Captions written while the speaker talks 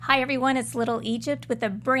Hi everyone, it's Little Egypt with a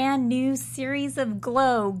brand new series of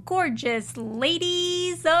Glow, gorgeous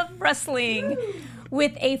ladies of wrestling. Woo!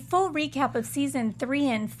 With a full recap of season 3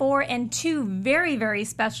 and 4 and 2 very, very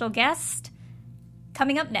special guests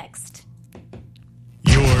coming up next.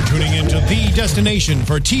 You're tuning into the destination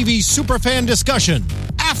for TV superfan discussion,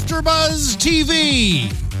 AfterBuzz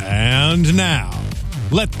TV. And now,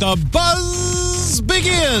 let the buzz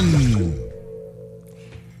begin.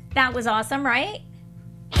 That was awesome, right?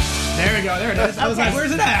 There we go. There it is. I was like,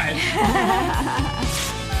 where's it at?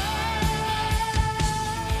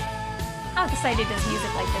 How excited does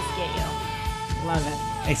music like this get you? Love it.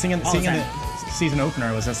 Hey, singing the season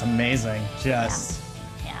opener was just amazing. Just.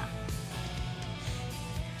 Yeah.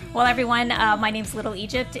 Well, everyone, my name's Little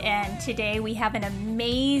Egypt, and today we have an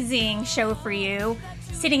amazing show for you.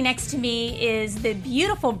 Sitting next to me is the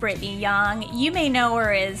beautiful Brittany Young. You may know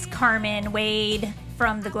her as Carmen Wade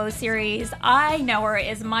from the Glow series. I know her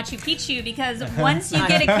as Machu Picchu because once you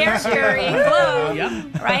get a character in Glow,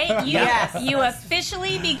 right, you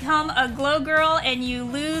officially become a Glow girl and you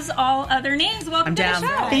lose all other names. Welcome to the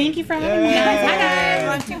show. Thank you for having me. Hi,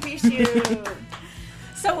 guys. Machu Picchu.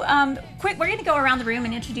 So, quick, we're going to go around the room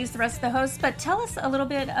and introduce the rest of the hosts, but tell us a little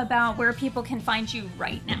bit about where people can find you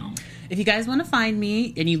right now. If you guys want to find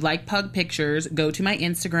me and you like pug pictures, go to my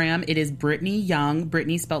Instagram. It is Brittany Young.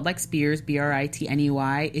 Brittany spelled like Spears,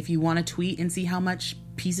 Britney. If you want to tweet and see how much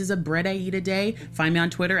pieces of bread I eat a day, find me on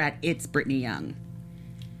Twitter at It's Brittany Young.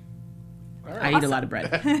 Right. I eat a lot of bread.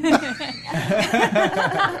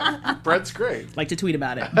 Bread's great. Like to tweet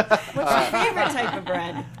about it. What's your favorite type of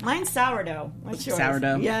bread? Mine's sourdough. What's yours?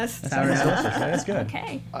 Sourdough. Yes. Sourdough. That's good.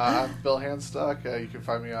 Okay. I'm Bill Handstock. You can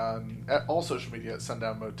find me on all social media at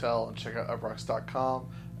Sundown Motel and check out uprocks.com.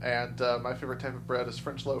 And my favorite type of bread is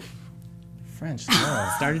French loaf. French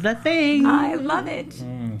loaf. Started a thing. I love it.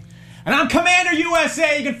 And I'm Commander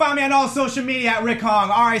USA. You can find me on all social media at Rick Hong,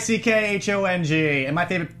 RICKHONG. And my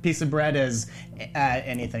favorite piece of bread is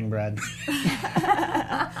anything bread.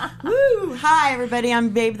 Woo! Hi, everybody. I'm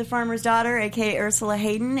Babe the Farmer's Daughter, a.k.a. Ursula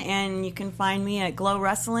Hayden, and you can find me at Glow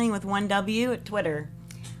Wrestling with 1W at Twitter.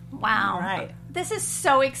 Wow. All right. This is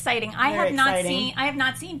so exciting. I Very have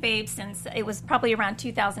not seen Babe since it was probably around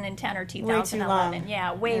 2010 or 2011. Way too long.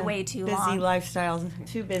 Yeah, way too long. Busy lifestyle.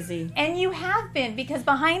 Too busy. And you have been, because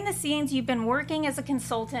behind the scenes you've been working as a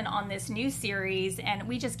consultant on this new series, and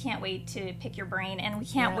we just can't wait to pick your brain, and we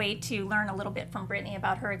can't wait to learn a little bit from Brittany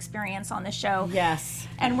about her experience on the show. Yes.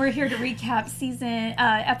 And we're here to recap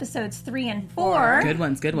episodes 3 and 4. Good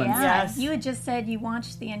ones. Yeah. Yes. You had just said you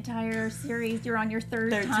watched the entire series. You're on your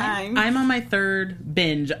third time. I'm on my third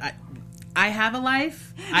binge. I have a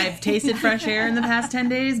life. I've tasted fresh air in the past 10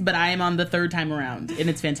 days, but I am on the third time around, and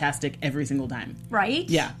it's fantastic every single time. Right?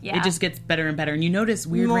 Yeah. It just gets better and better, and you notice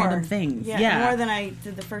weird random things. Yeah, more than I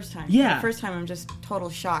did the first time. Yeah. The first time I'm just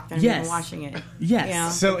total shocked that I'm even watching it. Yes. You know,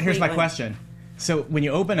 So here's my completely. question. So when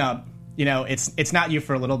you open up, it's not you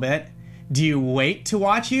for a little bit. Do you wait to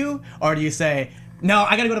watch you, or do you say, no,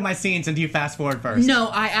 I gotta go to my scenes, and do you fast forward first? No,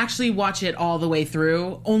 I actually watch it all the way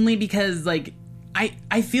through, only because, like,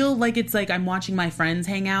 I feel like it's like I'm watching my friends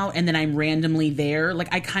hang out and then I'm randomly there.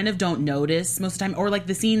 Like, I kind of don't notice most of the time. Or, like,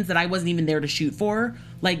 the scenes that I wasn't even there to shoot for.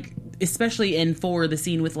 Like, especially in 4, the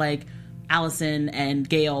scene with, like, Allison and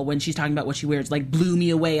Gail when she's talking about what she wears, like, blew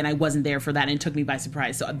me away and I wasn't there for that and it took me by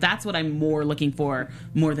surprise. So that's what I'm more looking for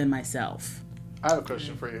more than myself. I have a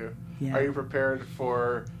question for you. Yeah. Are you prepared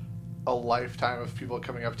for a lifetime of people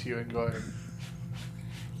coming up to you and going,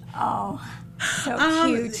 Oh, so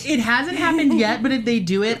cute. It hasn't happened yet, but if they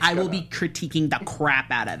do it, I will be critiquing the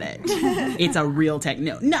crap out of it. It's a real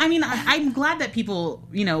no, I mean, I'm glad that people,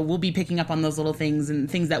 will be picking up on those little things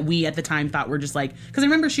and things that we at the time thought were just like, because I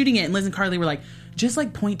remember shooting it and Liz and Carly were like, just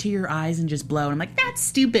like point to your eyes and just blow. And I'm like, that's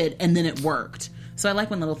stupid. And then it worked. So I like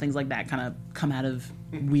when little things like that kind of come out of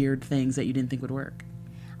weird things that you didn't think would work.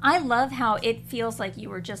 I love how it feels like you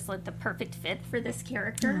were just like the perfect fit for this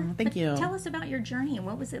character. Thank you. Tell us about your journey.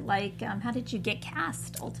 What was it like? How did you get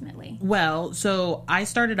cast ultimately? Well, so I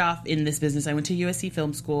started off in this business. I went to USC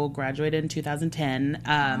Film School, graduated in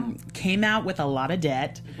 2010, came out with a lot of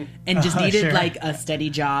debt and just needed like a steady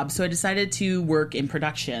job. So I decided to work in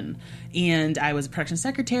production. And I was a production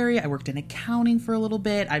secretary. I worked in accounting for a little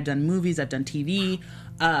bit. I've done movies. I've done TV.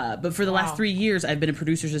 But for the last 3 years, I've been a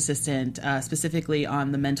producer's assistant, specifically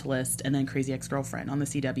on The Mentalist and then Crazy Ex-Girlfriend on the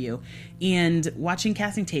CW. And watching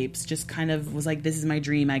casting tapes just kind of was like, this is my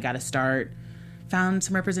dream. I got to start. Found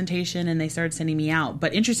some representation, and they started sending me out.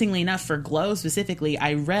 But interestingly enough, for Glow specifically,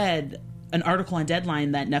 I read an article on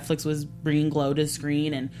Deadline that Netflix was bringing Glow to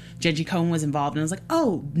screen, and Jenji Cohen was involved. And I was like,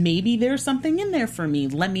 oh, maybe there's something in there for me.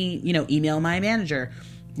 Let me, email my manager.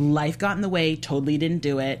 life got in the way, totally didn't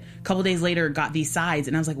do it. A couple days later, got these sides,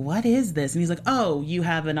 and I was like, what is this? And he's like, oh, you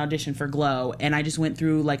have an audition for Glow. And I just went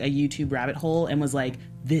through like a YouTube rabbit hole and was like,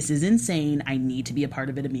 this is insane. I need to be a part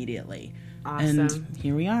of it immediately. Awesome. And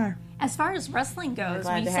here we are. As far as wrestling goes,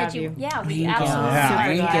 glad we to said have you. you. Yeah, we Thank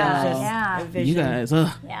absolutely. you. Yeah. Thank you. Yeah. You guys,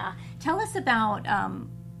 ugh. Yeah. Tell us about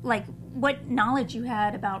like what knowledge you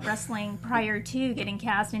had about wrestling prior to getting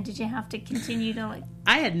cast, and did you have to continue to like?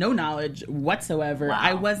 I had no knowledge whatsoever. Wow.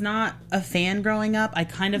 I was not a fan growing up. I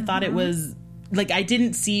kind of thought it was like, I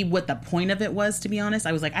didn't see what the point of it was, to be honest.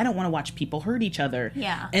 I was like, I don't want to watch people hurt each other.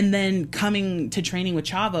 Yeah. And then coming to training with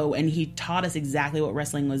Chavo, and he taught us exactly what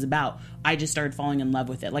wrestling was about, I just started falling in love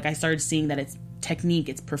with it. Like, I started seeing that it's technique,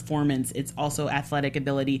 it's performance, it's also athletic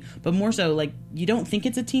ability, but more so, like, you don't think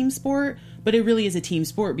it's a team sport, but it really is a team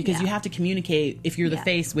sport, because you have to communicate if you're the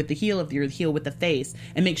face with the heel, if you're the heel with the face,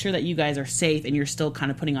 and make sure that you guys are safe and you're still kind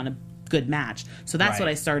of putting on a good match. So that's what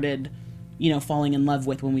I started, falling in love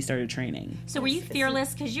with when we started training. So were you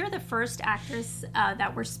fearless? Because you're the first actress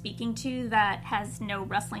that we're speaking to that has no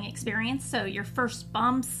wrestling experience. So your first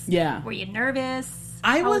bumps, were you nervous?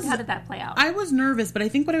 How did that play out? I was nervous, but I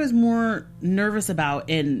think what I was more nervous about,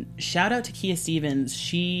 and shout out to Kia Stevens,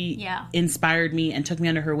 she inspired me and took me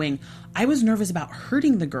under her wing. I was nervous about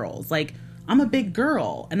hurting the girls. Like, I'm a big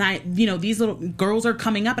girl, and these little girls are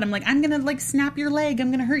coming up, and I'm like, I'm gonna like snap your leg, I'm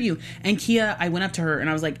gonna hurt you. And Kia, I went up to her and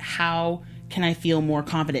I was like, how can I feel more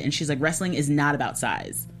confident? And she's like, wrestling is not about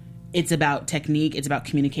size. It's about technique. It's about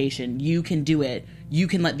communication. You can do it. You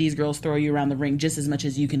can let these girls throw you around the ring just as much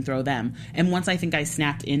as you can throw them. And once I think I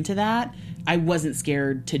snapped into that, I wasn't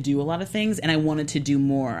scared to do a lot of things, and I wanted to do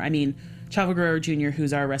more. I mean, Chavo Guerrero Jr.,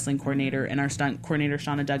 who's our wrestling coordinator, and our stunt coordinator,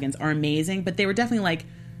 Shauna Duggins, are amazing, but they were definitely like,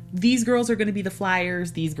 these girls are going to be the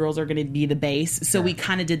flyers, these girls are going to be the base. So we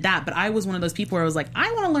kind of did that. But I was one of those people where I was like,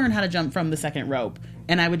 I want to learn how to jump from the second rope.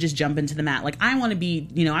 And I would just jump into the mat. Like, I want to be,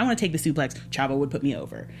 I want to take the suplex. Chavo would put me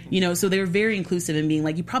over. So they were very inclusive in being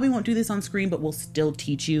like, you probably won't do this on screen, but we'll still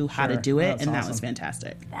teach you how to do it. And that was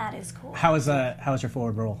fantastic. That is cool. How was your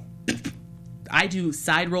forward roll? I do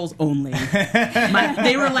side rolls only.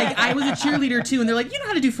 They were like, I was a cheerleader too, and they're like, you know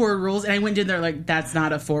how to do forward rolls, and I went in there like, that's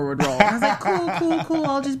not a forward roll. And I was like, cool,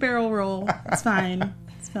 I'll just barrel roll. It's fine.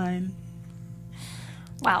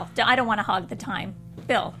 Wow, I don't want to hog the time.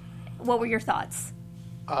 Bill, what were your thoughts?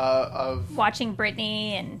 Of watching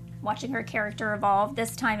Brittany and watching her character evolve.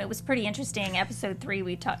 This time it was pretty interesting. Episode 3,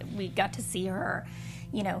 we got to see her,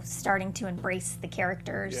 starting to embrace the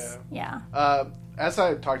characters. Yeah. As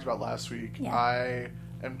I talked about last week, I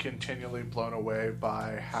am continually blown away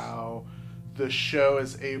by how the show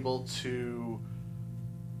is able to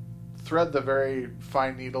thread the very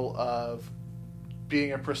fine needle of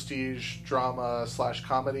being a prestige drama /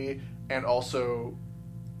 comedy, and also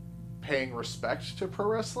paying respect to pro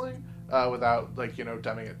wrestling without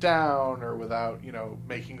dumbing it down, or without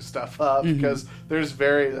making stuff up, because there's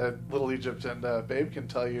very Little Egypt and Babe can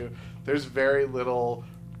tell you there's very little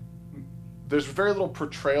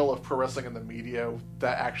portrayal of pro wrestling in the media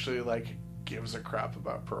that actually gives a crap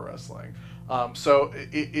about pro wrestling. So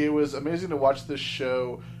it was amazing to watch this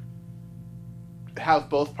show have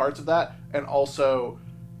both parts of that, and also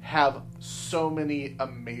have so many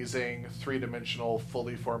amazing 3-dimensional,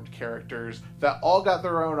 fully formed characters that all got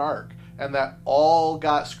their own arc, and that all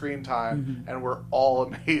got screen time, and were all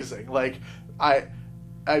amazing.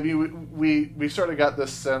 I mean, we sort of got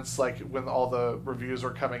this sense, when all the reviews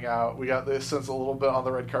were coming out, we got this sense a little bit on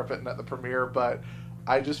the red carpet and at the premiere, but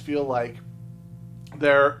I just feel like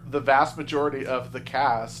the vast majority of the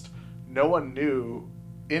cast, no one knew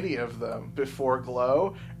any of them before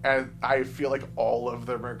Glow, and I feel like all of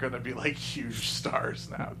them are going to be huge stars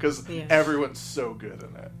now, because everyone's so good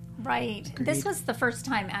in it. Right. Agreed. This was the first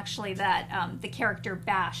time, actually, that the character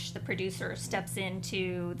Bash, the producer, steps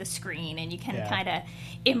into the screen, and you can kind of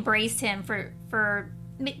embrace him. For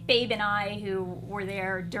Babe and I, who were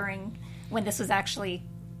there during when this was actually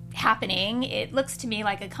happening, it looks to me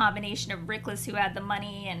like a combination of Rickless, who had the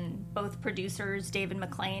money, and both producers, David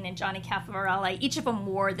McLean and Johnny Cafarella, each of them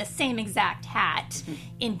wore the same exact hat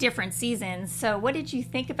in different seasons. So what did you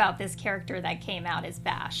think about this character that came out as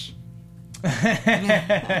Bash?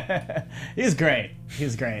 He's great.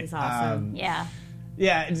 He's awesome.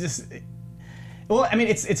 Well, I mean,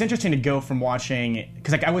 it's interesting to go from watching,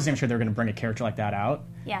 because I wasn't even sure they were going to bring a character like that out.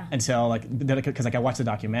 Yeah. Until because I watched the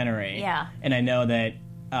documentary. Yeah. And I know that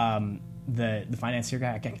the financier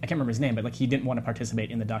guy. I can't remember his name, but like he didn't want to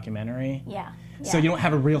participate in the documentary. Yeah. So you don't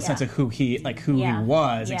have a real sense of who he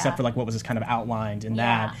was, Yeah. except for like what was just kind of outlined in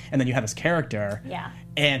Yeah. that, and then you have his character. Yeah.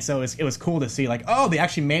 And so it was cool to see like, oh, they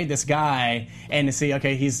actually made this guy, and to see,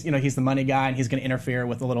 okay, he's the money guy, and he's going to interfere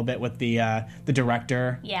with a little bit with the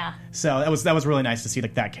director. Yeah. So that was really nice to see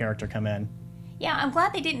like that character come in. Yeah, I'm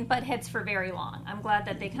glad they didn't butt heads for very long. I'm glad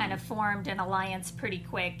that they kind of formed an alliance pretty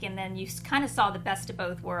quick, and then you kind of saw the best of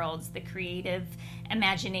both worlds, the creative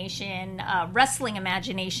imagination, wrestling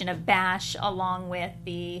imagination of Bash, along with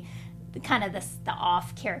the kind of the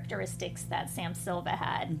off characteristics that Sam Silva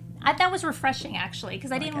had. That was refreshing, actually,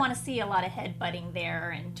 because I didn't want to see a lot of head-butting there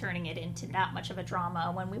and turning it into that much of a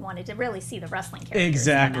drama when we wanted to really see the wrestling characters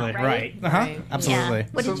Exactly, come out, right? Right. Absolutely. Yeah.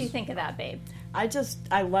 What did you think of that, babe?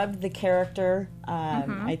 I loved the character.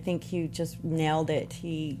 I think he just nailed it.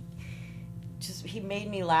 He made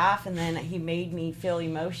me laugh, and then he made me feel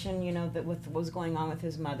emotion, that with what was going on with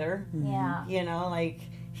his mother. Yeah. Like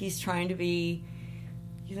he's trying to be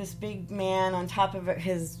this big man on top of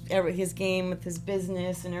his game with his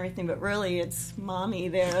business and everything, but really it's mommy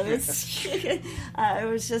there. It's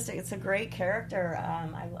it's a great character.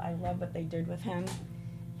 I love what they did with him.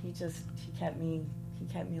 He kept me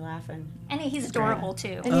laughing. And he's adorable,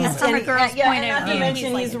 too. And he's from a girl's point and of not view. to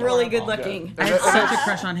mention he's like, really adorable. good looking. I had such a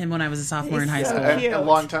crush on him when I was a sophomore in high school. And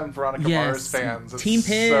longtime Veronica Yes. Mars fans. It's Team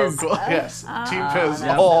Piz. So cool. Yes, Team Piz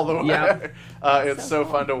all the way. Yep. It's so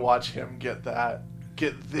fun to watch him get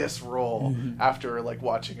this role after like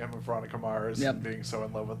watching him with Veronica Mars and being so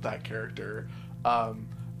in love with that character.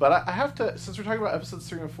 But I have to, since we're talking about episodes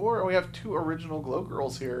 3 and 4, and we have 2 original Glow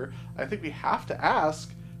girls here, I think we have to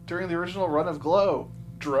ask, during the original run of Glow,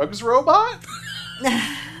 drugs robot?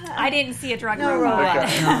 I didn't see a drug No robot.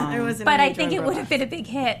 robot. There wasn't But any I think drug it would robot. have been a big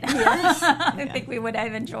hit. I think we would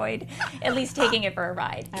have enjoyed at least taking it for a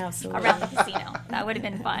ride Absolutely. around the casino. That would have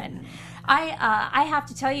been fun. I have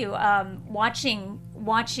to tell you, watching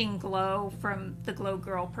Glow from the Glow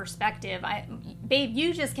girl perspective, Babe,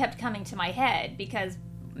 you just kept coming to my head because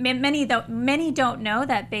many don't know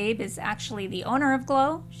that Babe is actually the owner of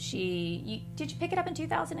Glow. Did you pick it up in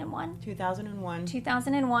 2001? 2001.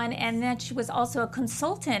 2001, and then she was also a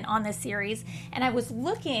consultant on this series. And I was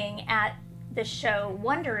looking at the show,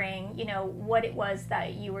 wondering, what it was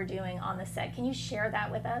that you were doing on the set. Can you share that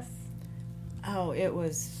with us? Oh, it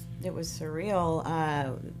was surreal.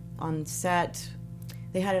 On set,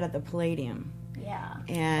 they had it at the Palladium, Yeah.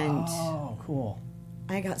 and Oh, cool.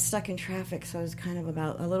 I got stuck in traffic, so I was kind of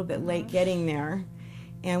a little bit late getting there.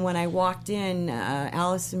 And when I walked in,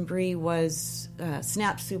 Allison Brie was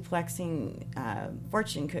snap suplexing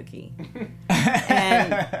fortune cookie,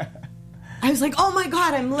 and I was like, "Oh my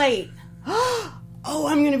God, I'm late! Oh,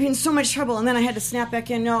 I'm going to be in so much trouble!" And then I had to snap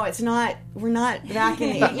back in. No, it's not. We're not back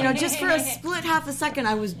in the. Just for a split half a second,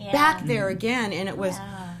 I was back there again, and it was.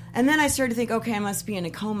 And then I started to think, okay, I must be in a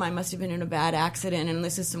coma. I must have been in a bad accident, and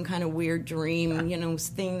this is some kind of weird dream,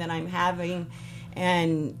 thing that I'm having.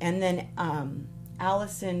 And then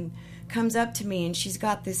Allison comes up to me, and she's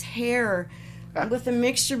got this hair with a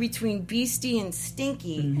mixture between beastie and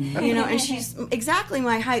stinky, and she's exactly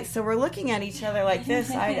my height. So we're looking at each other like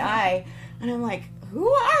this, eye to eye, and I'm like, who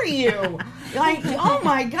are you? Like, oh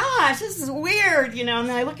my gosh, this is weird, And then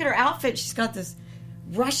I look at her outfit. She's got this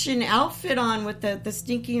Russian outfit on with the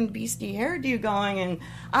stinky and beastie hairdo going, and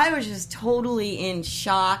I was just totally in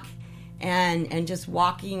shock and just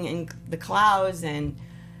walking in the clouds and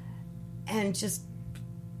just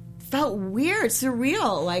felt weird,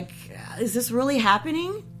 surreal. Like, is this really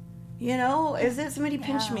happening? Is it somebody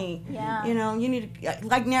pinch me? Yeah. You need to,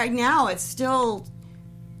 like now it's still,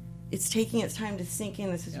 it's taking its time to sink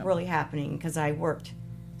in. This is really happening because I worked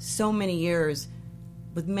so many years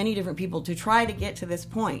with many different people to try to get to this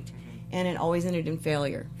point, and it always ended in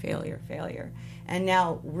failure. And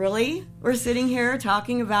now, really, we're sitting here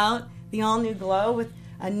talking about the all-new Glow with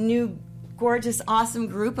a new, gorgeous, awesome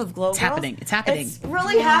group of Glow girls. It's happening. It's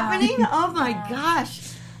really happening? Oh, my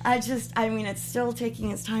gosh. It's still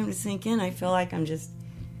taking its time to sink in. I feel like I'm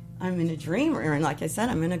in a dream, and like I said,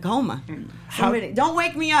 I'm in a coma. Somebody, don't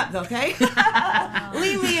wake me up, okay?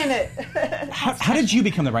 Leave me in it. How did you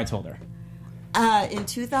become the rights holder? In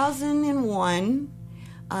 2001,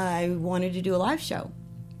 I wanted to do a live show.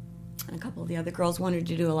 And a couple of the other girls wanted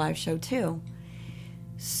to do a live show, too.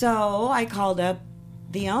 So I called up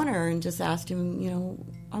the owner and just asked him,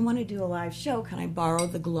 I want to do a live show. Can I borrow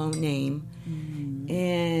the Glow name? Mm-hmm.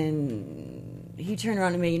 And he turned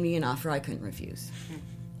around and made me an offer I couldn't refuse.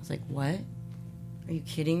 I was like, what? Are you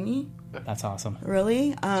kidding me? That's awesome.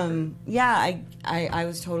 Really? I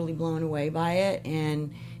was totally blown away by it.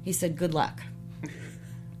 And he said, good luck.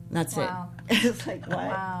 That's Wow. it. It's like, what?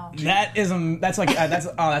 Wow. That's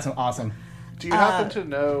awesome. Do you happen to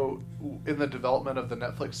know, in the development of the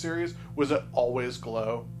Netflix series, was it always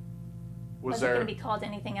Glow? Was it going to be called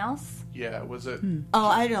anything else? Yeah, was it? Oh,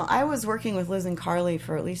 I don't. I was working with Liz and Carly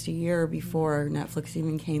for at least a year before Netflix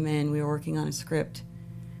even came in. We were working on a script.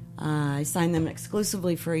 I signed them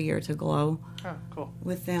exclusively for a year to Glow Oh, cool.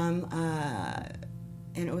 with them.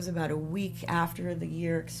 And it was about a week after the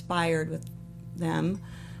year expired with them.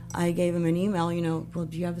 I gave them an email, well,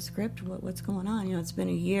 do you have a script? What's going on? It's been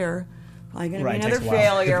a year. Probably going to be another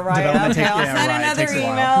failure, right? Okay, I'll send another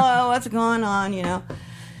email. Oh, what's going on,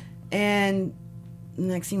 And the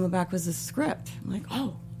next email back was the script. I'm like,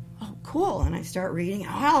 oh, cool. And I start reading.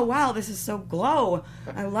 Oh, wow, this is so Glow.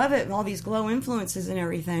 I love it. And all these Glow influences and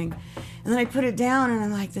everything. And then I put it down, and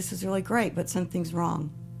I'm like, this is really great, but something's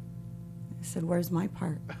wrong. I said, where's my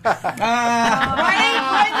part? Right?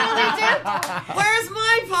 Where's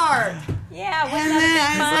my part? Yeah. And then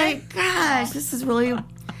I was like, gosh, this is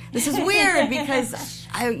weird because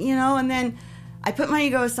and then I put my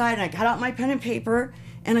ego aside and I got out my pen and paper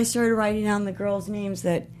and I started writing down the girls' names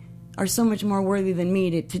that are so much more worthy than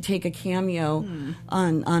me to take a cameo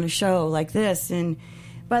on a show like this. And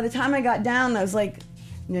by the time I got down, I was like,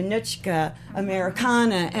 Nanuchka,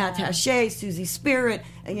 Americana, Attaché, Susie Spirit,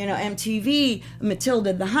 MTV,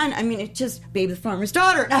 Matilda the Hun. I mean, it just, Babe the Farmer's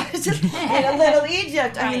Daughter. It's just Little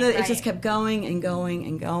Egypt. It just kept going and going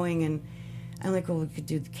and going. And I'm like, well, we could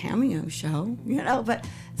do the cameo show, But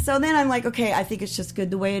so then I'm like, okay, I think it's just good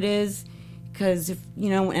the way it is. Because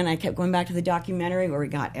and I kept going back to the documentary where we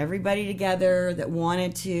got everybody together that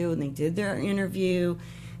wanted to, and they did their interview.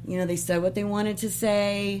 They said what they wanted to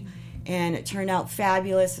say. And it turned out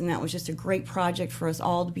fabulous, and that was just a great project for us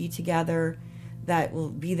all to be together that will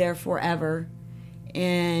be there forever.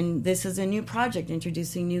 And this is a new project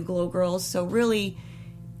introducing new Glow Girls. So really,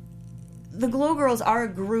 the Glow Girls are a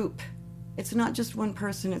group. It's not just one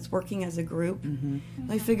person. It's working as a group.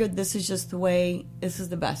 I figured this is just the way, this is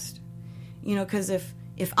the best. Because if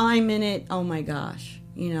I'm in it, oh my gosh,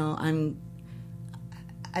 I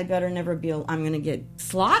better never be, I'm going to get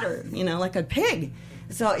slaughtered, like a pig.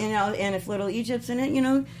 So, and if Little Egypt's in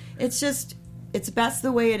it, it's best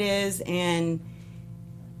the way it is, and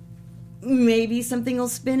maybe something will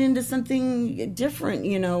spin into something different,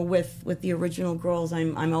 with the original girls.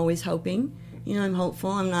 I'm always hoping, I'm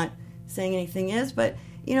hopeful. I'm not saying anything is, but,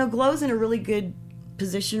 Glow's in a really good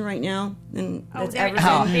position right now, and that's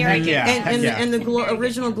very good. And the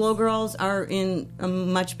original Glow Girls are in a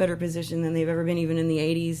much better position than they've ever been, even in the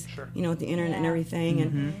 80s. Sure. With the internet and everything,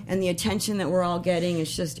 and the attention that we're all getting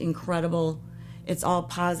is just incredible. It's all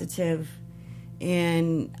positive,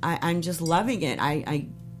 and I'm just loving it.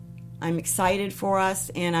 I'm excited for us,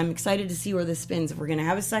 and I'm excited to see where this spins. If we're going to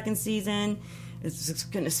have a second season, it's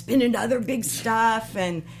going to spin into other big stuff,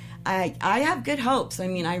 and I have good hopes. I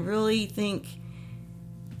really think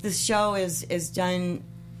this show is done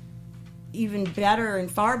even better and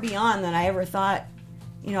far beyond than I ever thought.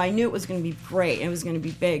 I knew it was going to be great. It was going to be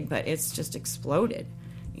big, but it's just exploded.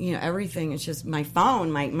 Everything. It's just my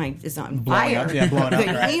phone, my is on fire. Blowing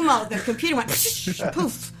up. The email, the computer went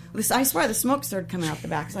poof. I swear the smoke started coming out the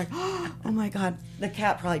back. It's like, oh my God, the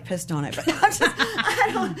cat probably pissed on it. But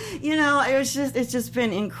it's just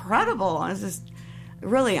been incredible. It's just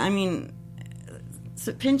really,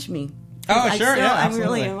 so pinch me. Oh, sure, yeah,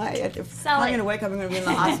 absolutely. I'm going to wake up, I'm going to be in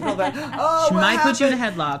the hospital, but, she might put you in a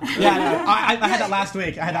headlock. Yeah, no, I had that last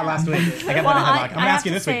week. I got put in a headlock. I'm going to ask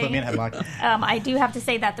you this week, put me in a headlock. I do have to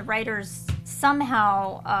say that the writers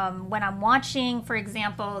somehow, when I'm watching, for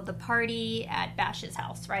example, the party at Bash's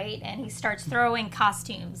house, right? And he starts throwing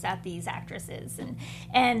costumes at these actresses.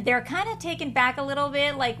 And they're kind of taken back a little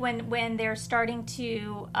bit, like when they're starting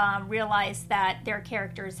to realize that their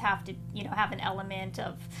characters have to, have an element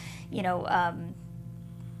of,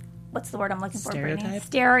 what's the word I'm looking for? Stereotype?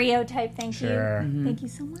 Stereotype, thank you. Sure. Thank you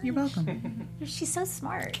so much. You're welcome. She's so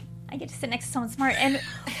smart. I get to sit next to someone smart. And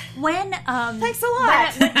when... Thanks a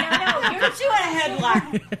lot. No, you're put you in a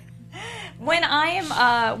headlock. When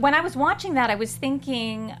I was watching that, I was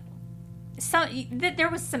thinking... there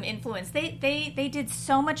was some influence. They did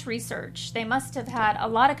so much research. They must have had a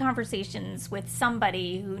lot of conversations with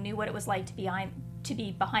somebody who knew what it was like to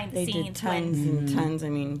be behind the scenes. They did tons and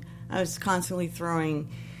tons. I was constantly throwing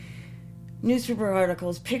newspaper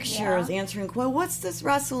articles, pictures, answering, well, what's this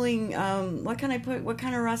wrestling? What kind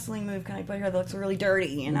of wrestling move can I put here that looks really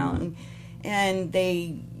dirty? And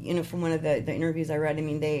they, from one of the interviews I read,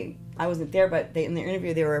 I wasn't there, but in the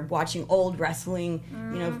interview they were watching old wrestling,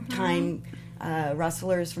 time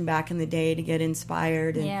wrestlers from back in the day to get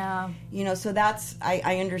inspired. And, so that's,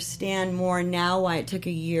 I understand more now why it took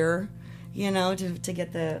a year, to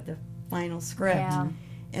get the final script. Yeah.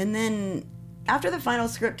 And then after the final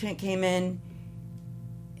script came in,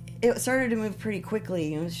 it started to move pretty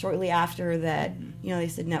quickly. It was shortly after that, they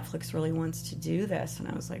said Netflix really wants to do this. And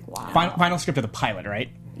I was like, wow. Final script of the pilot, right?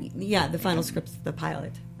 Yeah, the final script's the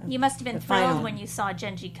pilot. You must have been The thrilled final. when you saw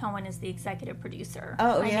Genji Cohen as the executive producer.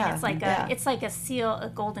 Oh, I yeah, mean, it's like yeah. it's like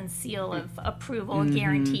a golden seal of approval,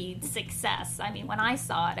 guaranteed success. I mean, when I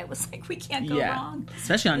saw it, I was like, we can't go wrong.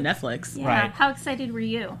 Especially on Netflix. Yeah. Right. How excited were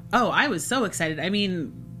you? Oh, I was so excited. I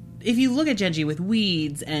mean, if you look at Genji with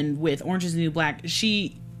Weeds and with Orange is the New Black,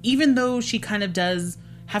 even though she kind of does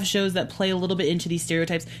have shows that play a little bit into these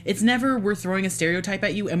stereotypes, it's never we're throwing a stereotype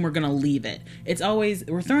at you and we're going to leave it. It's always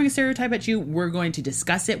we're throwing a stereotype at you, we're going to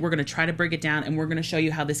discuss it, we're going to try to break it down, and we're going to show you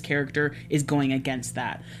how this character is going against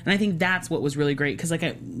that. And I think that's what was really great, because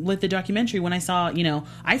with the documentary, when I saw,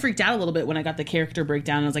 I freaked out a little bit when I got the character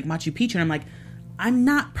breakdown, and I was like, Machu Picchu, and I'm like, I'm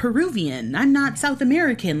not Peruvian. I'm not South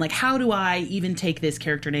American. Like, how do I even take this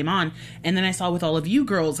character name on? And then I saw with all of you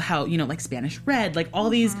girls how, like Spanish Red, like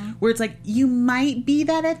all these where it's like, you might be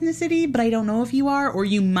that ethnicity, but I don't know if you are, or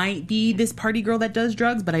you might be this party girl that does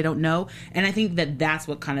drugs, but I don't know. And I think that's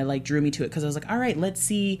what kind of like drew me to it, because I was like, all right, let's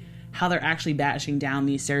see how they're actually bashing down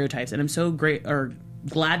these stereotypes. And I'm so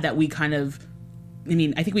glad that we kind of,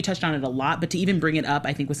 I think we touched on it a lot, but to even bring it up,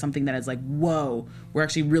 I think was something that is like, whoa, we're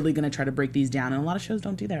actually really going to try to break these down. And a lot of shows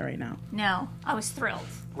don't do that right now. No, I was thrilled.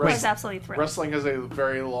 I was absolutely thrilled. Wrestling has a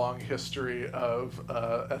very long history of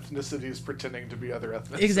ethnicities pretending to be other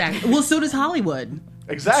ethnicities. Exactly. Well, so does Hollywood.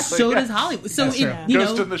 Exactly. So does Hollywood. So, Ghost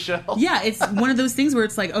in the Shell. Yeah, it's one of those things where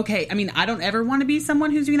it's like, okay, I don't ever want to be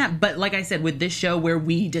someone who's doing that. But like I said, with this show where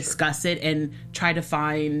we discuss it and try to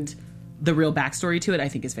find the real backstory to it, I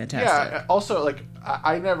think is fantastic. Yeah, also, like,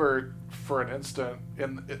 I never, for an instant,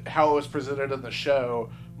 in how it was presented in the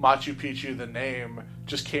show, Machu Picchu, the name,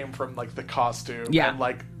 just came from, like, the costume and,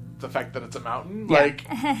 like, the fact that it's a mountain. Yeah. Like,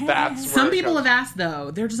 that's where Some people have asked,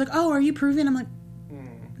 though. They're just like, oh, are you Peruvian? I'm like,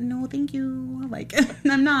 no, thank you. Like,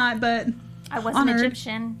 I'm not, but I wasn't honored.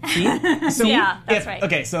 Egyptian. So yeah, that's right.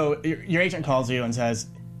 Okay, so your agent calls you and says,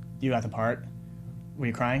 you got the part. Were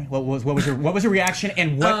you crying? What was your reaction?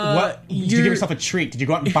 And what did you give yourself a treat? Did you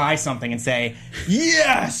go out and buy something and say,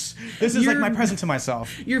 yes, this is like my present to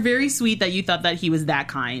myself? You're very sweet that you thought that he was that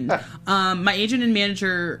kind. My agent and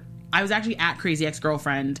manager, I was actually at Crazy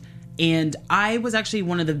Ex-Girlfriend, and I was actually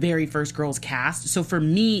one of the very first girls cast. So for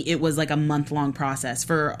me, it was like a month-long process.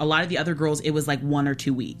 For a lot of the other girls, it was like 1 or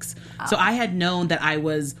 2 weeks. So I had known that I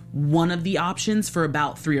was one of the options for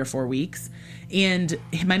about 3 or 4 weeks. And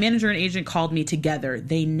my manager and agent called me together.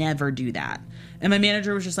 They never do that. And my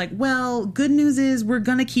manager was just like, well, good news is we're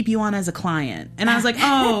going to keep you on as a client. And I was like,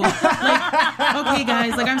 oh, like, okay,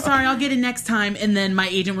 guys, like, I'm sorry, I'll get it next time. And then my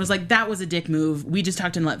agent was like, that was a dick move. We just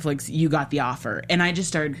talked to Netflix. You got the offer. And I just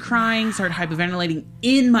started crying, started hyperventilating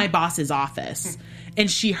in my boss's office. And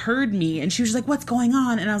she heard me and she was like, what's going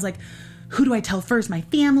on? And I was like, who do I tell first, my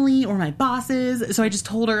family or my bosses? So I just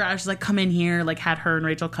told her, I was like, come in here, like had her and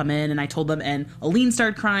Rachel come in, and I told them, and Aline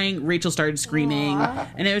started crying, Rachel started screaming,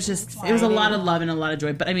 and it was just, it was a lot of love and a lot of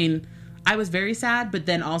joy. But I was very sad, but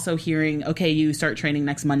then also hearing, okay, you start training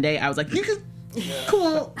next Monday, I was like,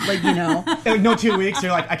 cool, like, No 2 weeks,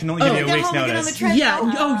 you're like, I can only give you a week's notice.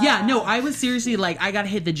 No, I was seriously like, I gotta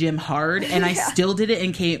hit the gym hard, and I still did it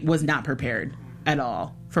and was not prepared at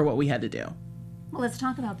all for what we had to do. Well, let's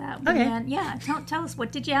talk about that. Okay. Yeah, tell us,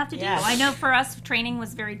 what did you have to do? I know for us, training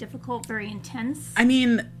was very difficult, very intense.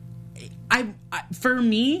 For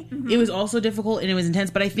me, it was also difficult and it was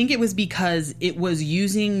intense, but I think it was because it was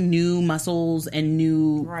using new muscles and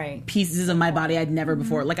new pieces of my body I'd never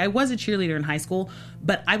before. Like, I was a cheerleader in high school,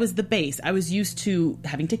 but I was the base. I was used to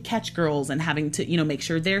having to catch girls and having to, make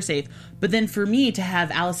sure they're safe. But then for me to have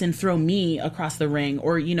Allison throw me across the ring,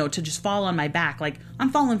 or, to just fall on my back, like, I'm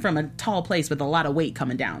falling from a tall place with a lot of weight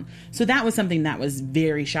coming down. So that was something that was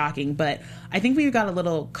very shocking. But I think we got a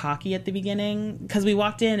little cocky at the beginning, because we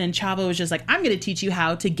walked in and Chavo was just like, I'm going to teach you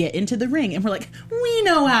how to get into the ring. And we're like, we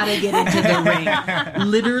know how to get into the ring.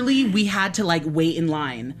 Literally, we had to wait in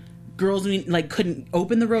line. Girls couldn't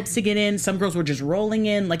open the ropes to get in. Some girls were just rolling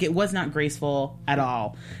in. Like, it was not graceful at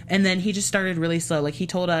all. And then he just started really slow. Like, he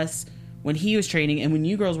told us when he was training and when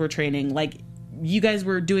you girls were training, like, you guys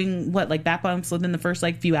were doing what, like bat bumps within the first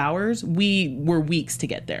few hours? We were weeks to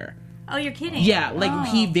get there. Oh, you're kidding. Yeah, like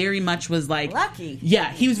he very much was like Lucky.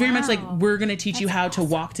 Yeah, he was very much like, we're gonna teach you how to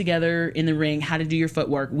walk together in the ring, how to do your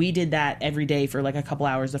footwork. We did that every day for like a couple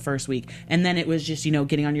hours the first week, and then it was just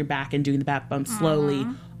getting on your back and doing the back bump slowly,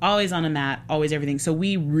 always on a mat, always everything. So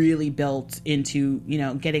we really built into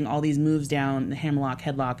getting all these moves down, the hammerlock,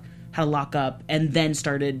 headlock, how to lock up, and then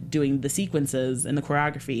started doing the sequences and the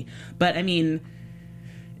choreography. But I mean,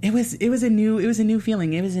 It was a new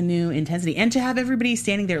feeling. It was a new intensity. And to have everybody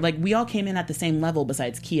standing there, like we all came in at the same level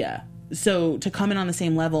besides Kia. So to come in on the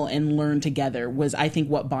same level and learn together was, I think,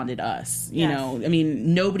 what bonded us. You know, I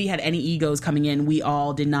mean, nobody had any egos coming in. We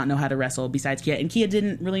all did not know how to wrestle besides Kia. And Kia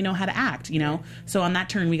didn't really know how to act, So on that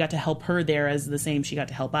turn, we got to help her there as the same. She got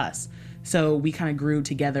to help us. So we kind of grew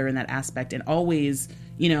together in that aspect. And always,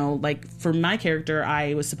 like for my character,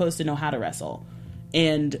 I was supposed to know how to wrestle.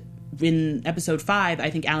 And in episode 5, I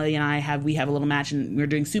think Allie and we have a little match and we're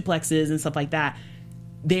doing suplexes and stuff like that.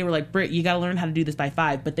 They were like, Britt, you got to learn how to do this by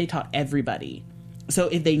 5, but they taught everybody. So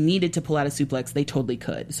if they needed to pull out a suplex, they totally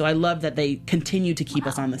could. So I love that they continue to keep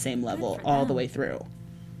us on the same level all the way through.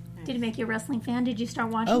 Did it make you a wrestling fan? Did you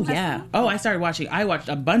start watching wrestling? Yeah. Oh, I started watching. I watched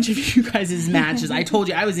a bunch of you guys' matches. I told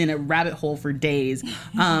you I was in a rabbit hole for days.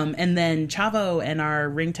 And then Chavo and our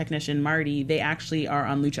ring technician, Marty, they actually are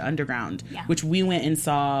on Lucha Underground, which we went and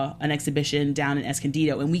saw an exhibition down in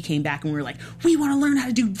Escondido. And we came back and we were like, we want to learn how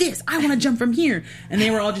to do this. I want to jump from here. And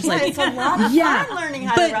they were all just like... It's a lot of fun learning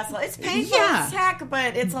how to wrestle. It's painful as heck,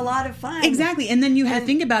 but it's a lot of fun. Exactly. And then you had to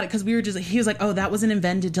think about it because we were just like... He was like, oh, that wasn't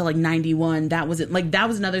invented till like 91. That wasn't... Like, that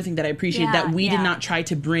was another thing that I appreciated, that we did not try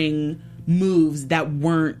to bring moves that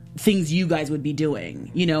weren't things you guys would be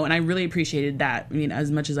doing, and I really appreciated that. I mean,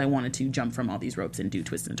 as much as I wanted to jump from all these ropes and do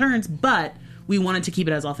twists and turns, but we wanted to keep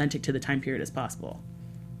it as authentic to the time period as possible.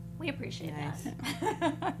 We appreciate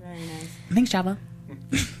that. Very nice. Thanks, Chavo.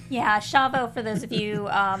 Yeah, Chavo, for those of you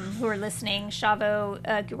who are listening,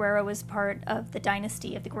 Chavo Guerrero was part of the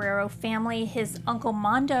dynasty of the Guerrero family. His uncle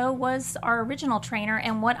Mondo was our original trainer,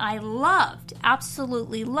 and what I loved,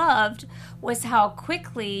 absolutely loved, was how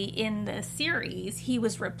quickly in the series he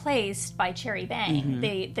was replaced by Cherry Bang.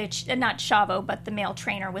 Not Chavo, but the male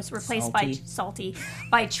trainer was replaced by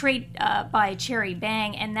Cherry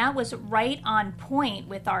Bang, and that was right on point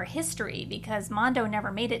with our history because Mondo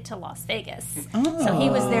never made it to Las Vegas. So he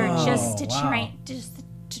was there just to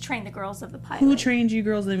train the girls of the pilot. Who trained you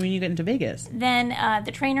girls when you get into Vegas? Then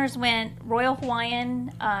the trainers went Royal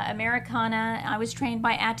Hawaiian, Americana. I was trained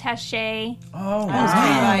by Attaché. Oh,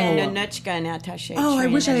 wow. Nanuchka and Attaché. Oh, I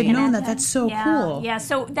wish I had known that. That's so cool. Yeah,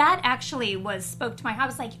 so that actually spoke to my heart. I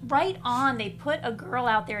was like, right on. They put a girl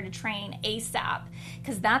out there to train ASAP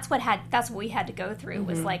because that's what we had to go through.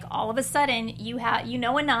 Was like all of a sudden you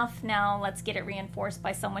know enough. Now let's get it reinforced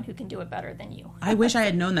by someone who can do it better than you. I wish I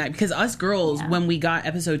had known that because us girls, when we got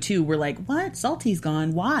episode 2, we're like, what? Salty's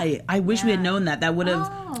gone. Why? I wish we had known that. That would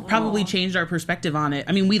have probably changed our perspective on it.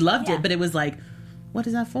 I mean, we loved it, but it was like, what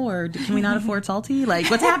is that for? Can we not afford Salty? Like,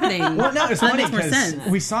 what's happening? Well, no, it's funny because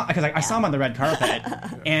I saw him on the red carpet,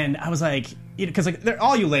 and I was like, because they're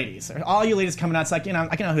all you ladies coming out. It's like,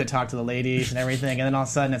 I can know who to talk to the ladies and everything, and then all of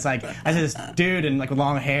a sudden it's like I see this dude and like with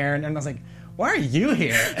long hair, and I was like, why are you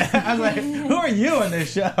here? I was like, who are you in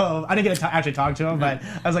this show? I didn't get to actually talk to him, but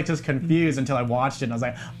I was like just confused until I watched it, and I was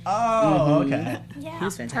like, oh, okay. Yeah, he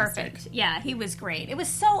was fantastic. Perfect. Yeah, he was great. It was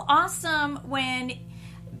so awesome when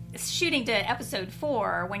shooting to episode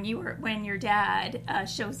 4 when your dad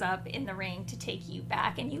shows up in the ring to take you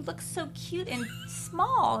back, and you look so cute and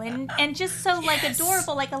small and just so like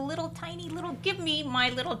adorable, like a little tiny little, give me my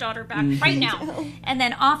little daughter back right now. And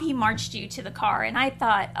then off he marched you to the car, and I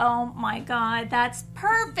thought, oh my God, that's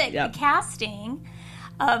perfect. The casting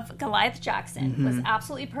of Goliath Jackson was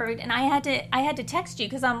absolutely perfect, and I had to text you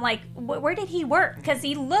because I'm like, where did he work? Because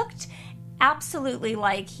he looked absolutely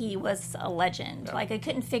like he was a legend. Yeah. Like I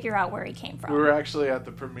couldn't figure out where he came from. We were actually at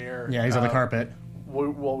the premiere. Yeah, he's on the carpet. We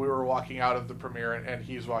were walking out of the premiere, and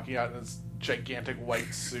he's walking out in his gigantic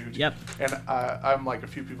white suit. Yep. And I'm like a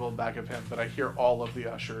few people back of him, but I hear all of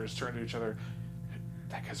the ushers turn to each other.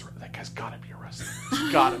 That guy's got to be a wrestler.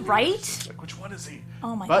 He's got to be right? A wrestler. Like, which one is he?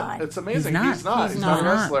 Oh my God! But it's amazing. He's not a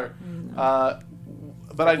wrestler.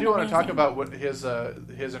 But I do want to talk about what his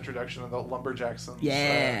introduction of the Lumberjacksons.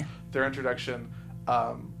 Yeah. Their introduction.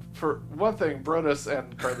 For one thing, Brodus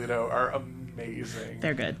and Carlito are amazing.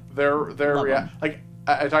 They're good. They're like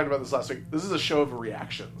I talked about this last week. This is a show of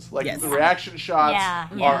reactions. Like the reaction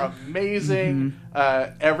shots are amazing.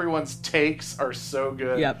 Everyone's takes are so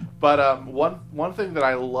good. Yep. But one thing that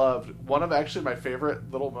I loved, one of actually my favorite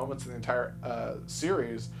little moments in the entire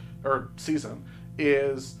series or season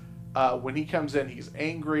is when he comes in. He's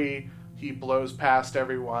angry. He blows past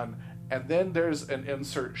everyone, and then there's an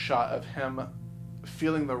insert shot of him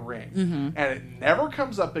feeling the ring, Mm-hmm. and it never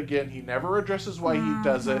comes up again. He never addresses why he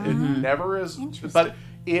does it. It never is, but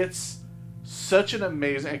it's such an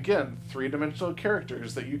amazing, again, 3-dimensional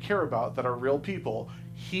characters that you care about that are real people.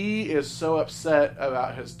 He is so upset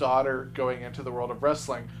about his daughter going into the world of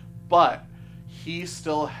wrestling, but he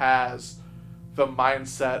still has the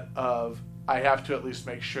mindset of, I have to at least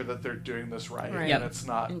make sure that they're doing this right. And it's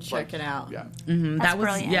not, and check it out. Yeah. Mm-hmm. That was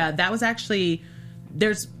brilliant. That was actually,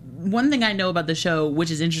 there's one thing I know about the show,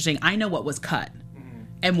 which is interesting. I know what was cut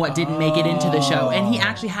and what didn't make it into the show. And he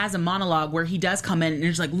actually has a monologue where he does come in and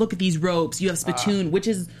it's like, look at these ropes. You have spittoon, which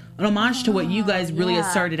is an homage to what you guys really had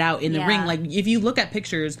started out in the ring. Like, if you look at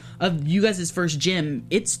pictures of you guys' first gym,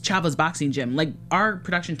 it's Chava's boxing gym. Like, our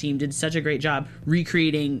production team did such a great job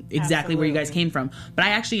recreating exactly where you guys came from. But I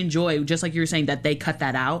actually enjoy, just like you were saying, that they cut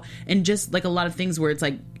that out. And just like a lot of things where it's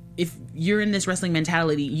like, if you're in this wrestling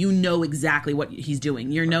mentality, you know exactly what he's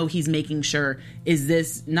doing. You know he's making sure, is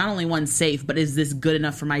this not only one safe, but is this good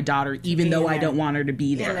enough for my daughter, even though I don't want her to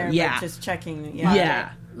be there? Yeah. Just checking.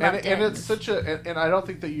 Yeah. And it's such a, and I don't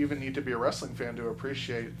think that you even need to be a wrestling fan to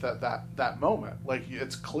appreciate that moment. Like,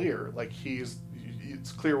 it's clear, like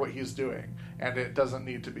it's clear what he's doing, and it doesn't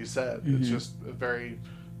need to be said. It's just a very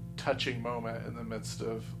touching moment in the midst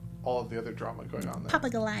of all of the other drama going on there. Papa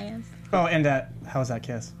Goliath. Oh, and how was that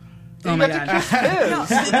kiss? Oh my god!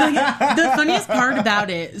 The funniest part about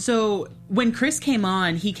it. So when Chris came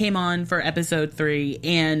on, he came on for episode 3,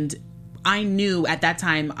 and I knew at that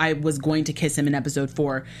time I was going to kiss him in episode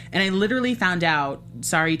 4, and I literally found out,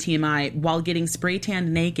 sorry TMI, while getting spray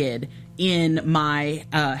tanned naked in my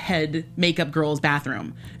head makeup girl's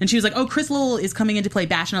bathroom. And she was like, oh, Chris Lowell is coming in to play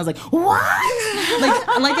Bash. And I was like, what?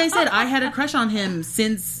 like I said, I had a crush on him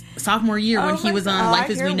since sophomore year when he was on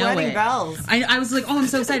Life as We Know It. I was like, oh, I'm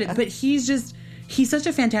so excited. But he's such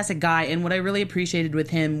a fantastic guy. And what I really appreciated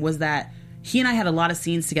with him was that he and I had a lot of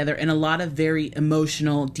scenes together and a lot of very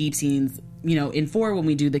emotional, deep scenes. You know, in 4 when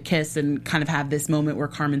we do the kiss and kind of have this moment where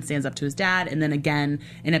Carmen stands up to his dad. And then again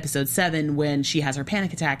in episode 7 when she has her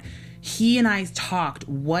panic attack. He and I talked,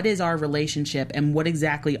 what is our relationship and what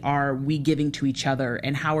exactly are we giving to each other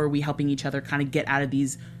and how are we helping each other kind of get out of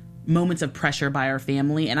these moments of pressure by our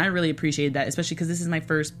family. And I really appreciated that, especially because this is my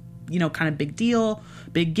first, kind of big deal,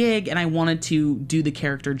 big gig, and I wanted to do the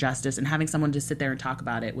character justice, and having someone just sit there and talk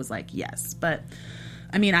about it was like, yes. But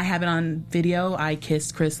I mean, I have it on video. I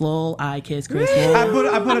kissed Chris Lowell. I kissed Chris Lowell.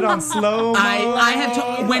 I put it on slow. I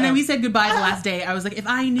have when we said goodbye the last day, I was like, if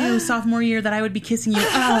I knew sophomore year that I would be kissing you,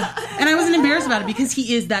 and I wasn't embarrassed about it because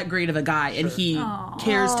he is that great of a guy, and he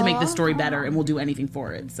cares to make the story better and will do anything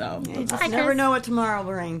for it. So you just never know what tomorrow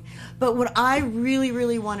will bring. But what I really,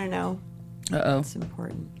 really want to know, it's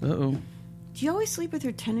important. Do you always sleep with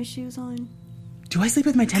your tennis shoes on? Do I sleep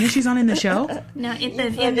with my tennis shoes on in the show? No,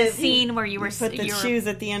 in the scene where you were put the shoes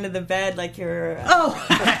at the end of the bed like you're. You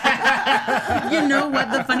know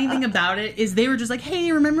what? The funny thing about it is they were just like,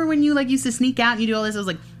 "Hey, remember when you used to sneak out and you do all this?" I was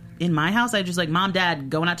like, in my house, I just like, "Mom, Dad,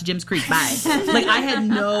 going out to Jim's Creek, bye." Like, I had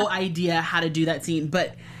no idea how to do that scene,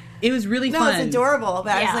 but it was really fun. No, it's adorable.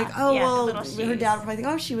 But I was like, her dad would probably think,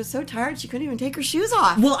 oh, she was so tired she couldn't even take her shoes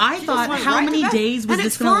off. Well, I thought, how many days was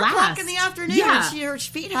this going to last? And it's 4:00 in the afternoon, and her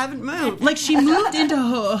feet haven't moved. Like, she moved into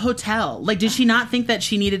a hotel. Like, did she not think that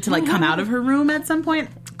she needed to come out of her room at some point?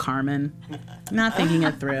 Carmen, not thinking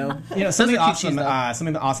it through. Something awesome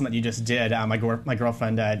that you just did. My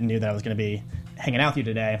girlfriend knew that I was going to be hanging out with you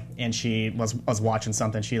today, and she was watching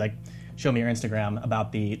something. She showed me your Instagram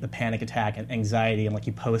about the panic attack and anxiety, and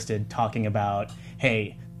you posted talking about,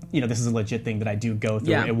 hey, this is a legit thing that I do go through.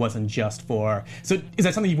 Yeah. It wasn't just for. So is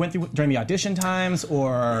that something you went through during the audition times,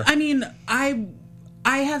 or? I mean, I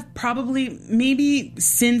have probably, maybe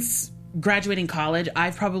since graduating college,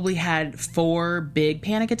 I've probably had 4 big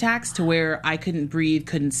panic attacks to where I couldn't breathe,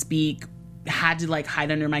 couldn't speak, had to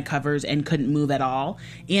hide under my covers and couldn't move at all.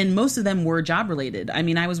 And most of them were job related. I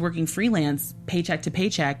mean, I was working freelance, paycheck to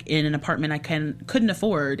paycheck, in an apartment I couldn't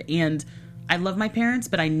afford. And I love my parents,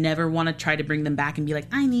 but I never want to try to bring them back and be like,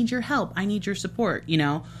 I need your help, I need your support,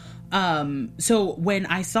 So when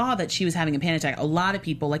I saw that she was having a panic attack, a lot of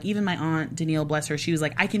people, even my aunt Danielle, bless her, she was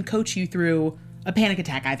like, I can coach you through a panic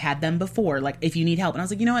attack. I've had them before, if you need help. And I was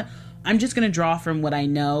like, you know what, I'm just going to draw from what I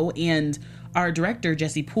know. And our director,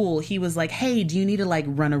 Jesse Poole, he was like, hey, do you need to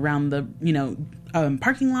run around the,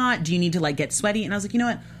 parking lot? Do you need to get sweaty? And I was like, you know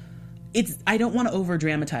what? I don't want to over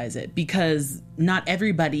dramatize it, because not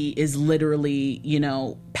everybody is literally,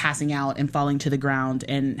 passing out and falling to the ground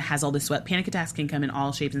and has all this sweat. Panic attacks can come in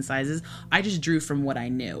all shapes and sizes. I just drew from what I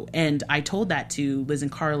knew. And I told that to Liz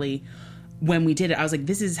and Carly when we did it, I was like,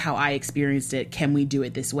 this is how I experienced it. Can we do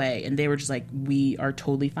it this way? And they were just like, we are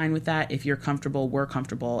totally fine with that. If you're comfortable, we're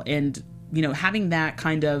comfortable. And, you know, having that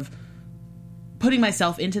kind of putting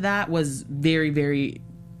myself into that was very, very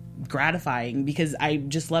gratifying, because I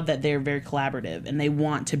just love that they're very collaborative and they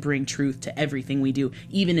want to bring truth to everything we do,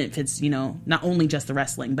 even if it's, you know, not only just the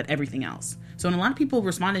wrestling, but everything else. So, and a lot of people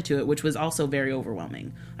responded to it, which was also very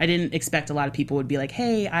overwhelming. I didn't expect a lot of people would be like,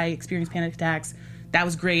 hey, I experienced panic attacks. That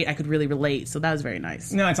was great. I could really relate. So that was very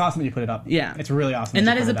nice. No, it's awesome that you put it up. Yeah. It's really awesome. And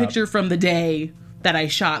that is a picture from the day that I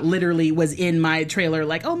shot, literally was in my trailer,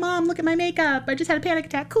 like, oh, Mom, look at my makeup. I just had a panic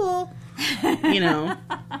attack. Cool. You know.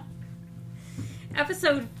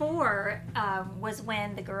 Episode 4 was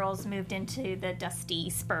when the girls moved into the dusty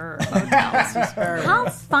Spur hotel. How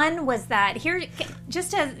fun was that? Here,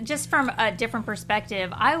 just from a different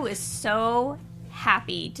perspective, I was so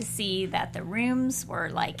happy to see that the rooms were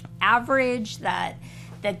like average, that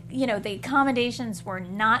the accommodations were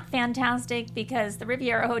not fantastic, because the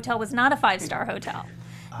Riviera Hotel was not a 5-star hotel.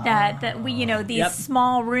 That we, these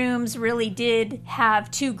small rooms really did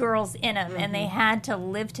have 2 girls in them, and they had to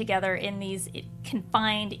live together in these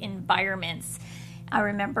confined environments. I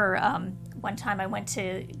remember one time I went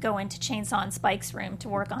to go into Chainsaw and Spike's room to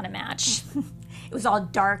work on a match. It was all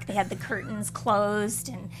dark. They had the curtains closed,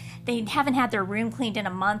 and they haven't had their room cleaned in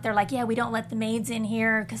a month. They're like, yeah, we don't let the maids in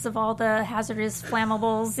here because of all the hazardous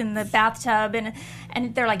flammables in the bathtub.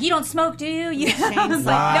 And they're like, you don't smoke, do you? I was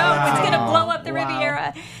like, no, it's going to blow up the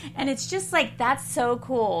Riviera. And it's just like, that's so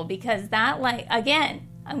cool, because that, like, again,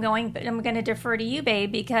 I'm going to defer to you,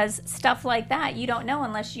 babe, because stuff like that, you don't know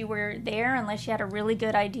unless you were there, unless you had a really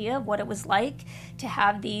good idea of what it was like to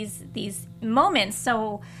have these moments.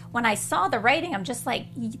 So when I saw the writing, I'm just like,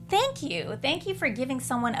 thank you for giving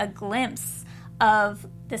someone a glimpse of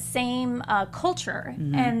the same culture,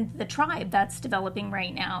 and the tribe that's developing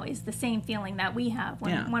right now is the same feeling that we have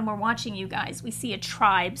when we're watching you guys. We see a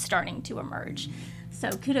tribe starting to emerge.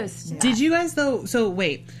 So kudos to that. Did you guys, though, so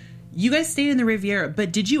wait, you guys stayed in the Riviera,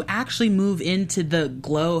 but did you actually move into the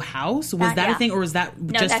Glow house? Was that a thing, or was that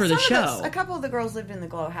just for the show? A couple of the girls lived in the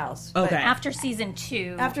Glow house. Okay. After season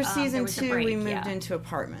 2. After season 2, we moved into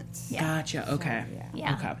apartments. Yeah. Gotcha. Okay. So,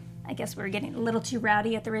 yeah. Okay. I guess we were getting a little too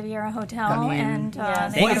rowdy at the Riviera Hotel. And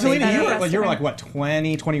Angelina, you were like, what,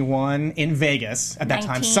 20, 21 in Vegas at that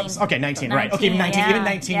 19. time? Okay, 19, right. Okay, 19, even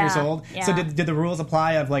 19 years old. Yeah. So did the rules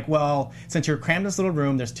apply of like, well, since you're crammed in this little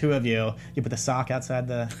room, there's 2 of you, you put the sock outside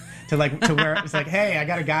to where it's like, hey, I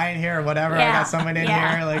got a guy in here or whatever, I got someone in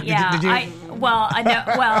here. Like, did you?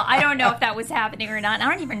 I don't know if that was happening or not. I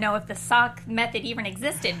don't even know if the sock method even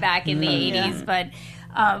existed back in the 80s, but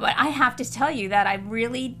I have to tell you that I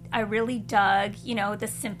really dug, the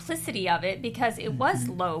simplicity of it, because it was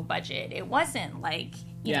low budget. It wasn't like,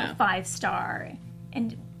 5-star.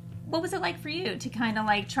 And what was it like for you to kind of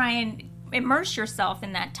like try and immerse yourself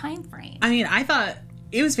in that time frame? I mean, I thought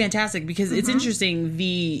it was fantastic, because it's interesting.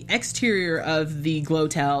 The exterior of the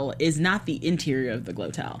Glowtel is not the interior of the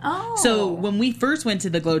Glowtel. Oh. So when we first went to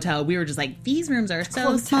the Glowtel, we were just like, these rooms are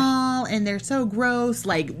so small and they're so gross.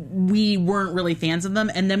 Like, we weren't really fans of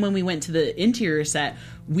them. And then when we went to the interior set,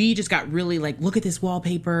 we just got really like, look at this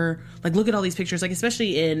wallpaper. Like, look at all these pictures. Like,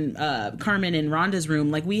 especially in Carmen and Rhonda's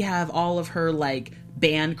room, like, we have all of her, like,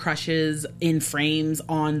 band crushes in frames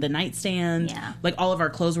on the nightstand. Yeah. Like, all of our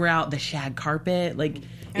clothes were out, the shag carpet. Like, it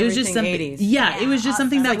Everything was just something. 80s. Yeah, it was just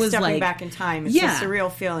something that It's was stepping like back in time. It's a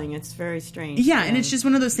surreal feeling. It's very strange. Yeah, and it's just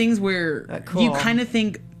one of those things where cool. you kind of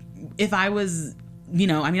think, if I was,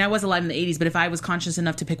 I was alive in the 80s, but if I was conscious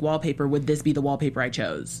enough to pick wallpaper, would this be the wallpaper I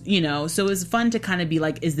chose? So it was fun to kind of be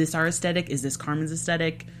like, is this our aesthetic? Is this Carmen's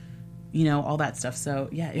aesthetic? All that stuff. So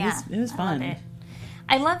it was fun. I love it.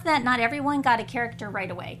 I love that not everyone got a character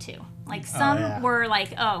right away too. Like some were like,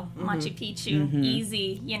 Machu Picchu,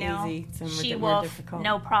 easy, Easy. Some She-Wolf,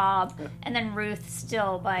 no prob. And then Ruth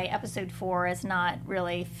still by episode 4 has not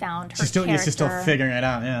really found her character. She's still figuring it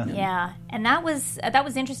out, Yeah, and that was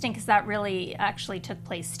interesting, because that really actually took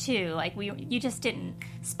place too. Like you just didn't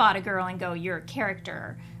spot a girl and go, you're a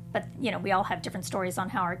character. But, we all have different stories on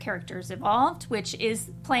how our characters evolved, which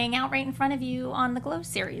is playing out right in front of you on the Glow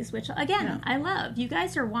series, which, again, I love. You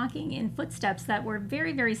guys are walking in footsteps that were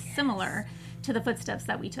very, very similar to the footsteps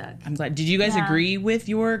that we took. I'm glad. Did you guys agree with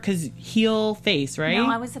because heel face, right?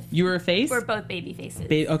 No, I was You were a face? We're both baby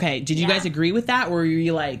faces. Okay. Did you guys agree with that, or were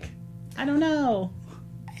you like, I don't know?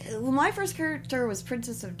 Well, my first character was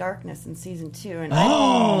Princess of Darkness in season 2, and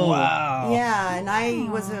wow! Yeah, and I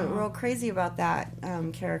was real crazy about that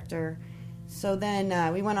character. So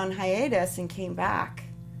then we went on hiatus and came back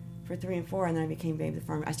for 3 and 4, and then I became Babe the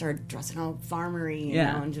Farmer. I started dressing all farmery,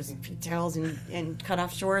 and just pigtails and cut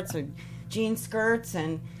off shorts and jean skirts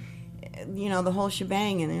and the whole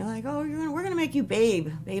shebang, and they're like, "Oh, we're gonna make you Babe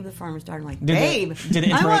the farmer's daughter." I'm like, Babe.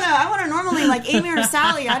 I want to normally like Amy or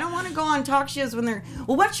Sally. I don't want to go on talk shows when they're,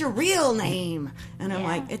 well, what's your real name? And I'm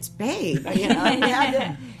like, it's Babe.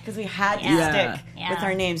 Because we had to stick with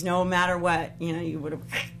our names no matter what. You would have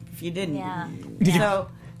if you didn't. Yeah.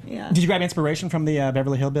 Did you grab inspiration from the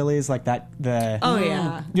Beverly Hillbillies like that? Oh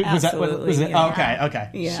yeah, was absolutely. That? Oh, okay.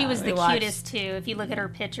 Yeah, she was the cutest too. If you look at her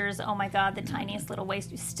pictures, oh my God, the tiniest little waist.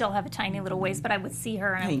 You still have a tiny little waist, but I would see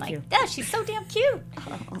her and I'm like, yeah, she's so damn cute,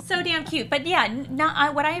 so damn cute. But yeah,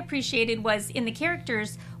 what I appreciated was in the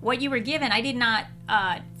characters what you were given. I did not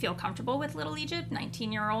feel comfortable with Little Egypt,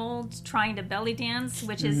 19-year-old trying to belly dance,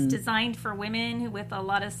 which is designed for women with a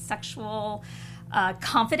lot of sexual.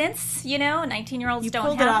 Confidence, 19-year-olds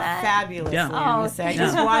don't have that. You pulled it off fabulously. Yeah. I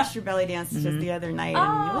just watched your belly dance just the other night, and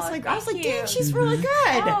I was like, damn, she's really good.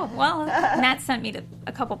 Oh, well, Matt sent me to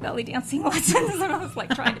a couple belly dancing lessons, and I was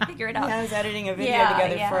like trying to figure it out. Yeah, I was editing a video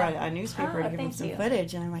together for a newspaper to give them some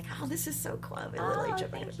footage, and I'm like, oh, this is so clever.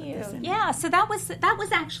 Thank you. Yeah, so that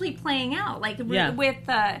was actually playing out, like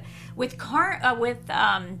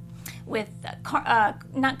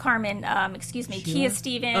not Carmen, excuse me, Kia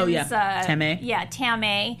Stevens. Oh, yeah. Tamay.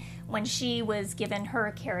 Tamay, when she was given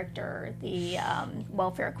her character, the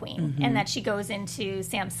welfare queen, and that she goes into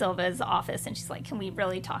Sam Silva's office and she's like, can we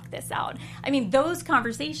really talk this out? I mean, those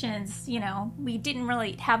conversations, we didn't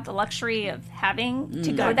really have the luxury of having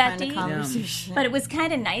to go that deep. But it was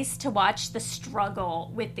kind of nice to watch the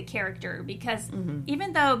struggle with the character because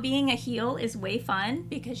even though being a heel is way fun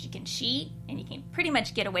because you can cheat and you can pretty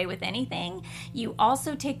much get away with anything, you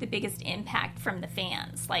also take the biggest impact from the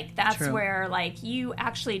fans. Like, that's where, like, you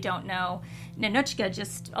actually don't know. Nanuchka,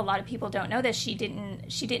 just a lot of people don't know this. She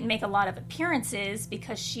didn't make a lot of appearances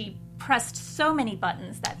because she pressed so many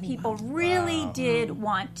buttons that people really did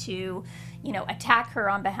want to, attack her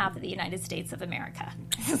on behalf of the United States of America.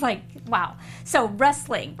 It's like, wow. So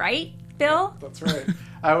wrestling, right, Bill? Yeah, that's right.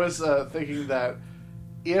 I was thinking that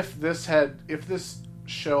if this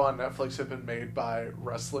show on Netflix had been made by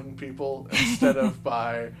wrestling people instead of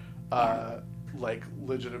by like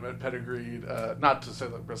legitimate pedigreed, not to say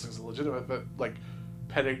that wrestling's illegitimate, but like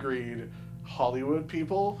pedigreed Hollywood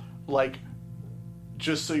people, like,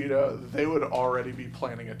 just so you know, they would already be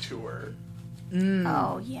planning a tour.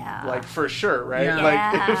 Oh yeah, like for sure, right? Yeah.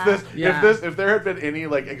 Like if there had been any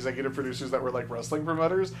like executive producers that were like wrestling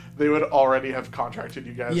promoters, they would already have contracted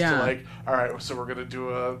you guys to like, all right, so we're gonna do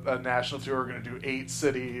a national tour. We're gonna do 8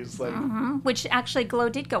 cities, like which actually Glow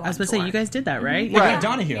did go on. I was going to say, you guys did that, right? Yeah,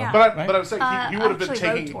 Donahue. Yeah. But I'm saying he would have been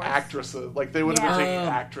taking actresses, like they would have been taking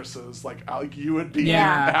actresses, like you would be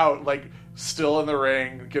out like. Still in the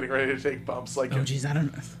ring, getting ready to take bumps. Like, oh, jeez, I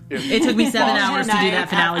don't know. It took me 7 hours to do that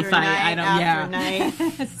finale fight. I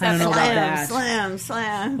don't know about that.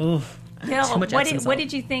 Slam. Oof. Bill, what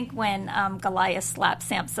did you think when Goliath slapped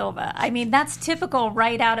Sam Silva? I mean, that's typical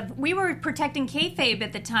right out of... We were protecting kayfabe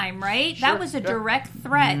at the time, right? Sure, that was a direct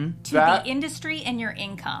threat to the industry and your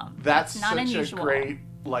income. That's not such unusual. A great,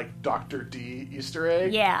 like, Dr. D Easter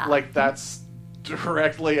egg. Yeah. Like, that's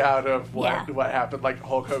directly out of what happened, like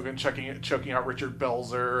Hulk Hogan choking out Richard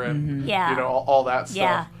Belzer and all that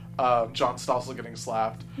stuff. John Stossel getting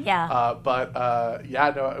slapped. It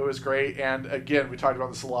was great. And again, we talked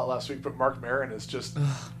about this a lot last week, but Mark Maron is just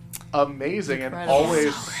amazing and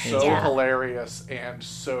always so hilarious and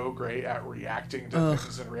so great at reacting to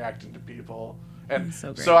things and reacting to people. And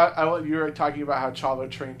so you were talking about how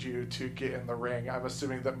Chavo trained you to get in the ring. I'm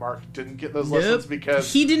assuming that Mark didn't get those lessons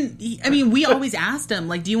because... He didn't... we always asked him,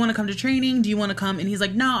 like, do you want to come to training? Do you want to come? And he's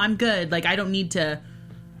like, no, I'm good. Like, I don't need to...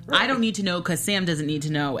 Right. I don't need to know because Sam doesn't need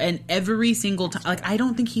to know. And every single time... Like, I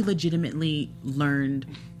don't think he legitimately learned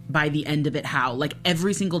by the end of it how. Like,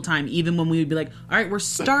 every single time, even when we would be like, all right, we're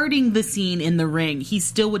starting the scene in the ring, he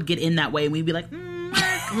still would get in that way. And we'd be like,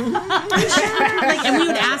 like, and we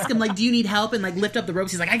would ask him, like, do you need help? And like lift up the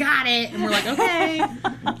ropes. He's like, I got it. And we're like, okay,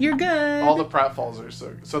 you're good. All the pratfalls are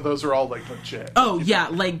so those are all like legit. Oh yeah,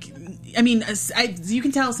 like you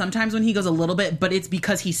can tell sometimes when he goes a little bit, but it's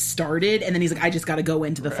because he started and then he's like, I just got to go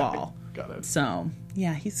into the fall. Got it. So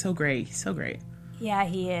yeah, he's so great. He's so great. Yeah,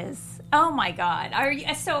 he is. Oh my God. Are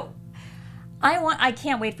you so? I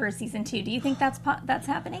can't wait for a season 2. Do you think that's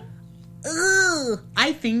happening?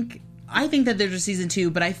 I think that there's a season 2,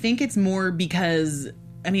 but I think it's more because,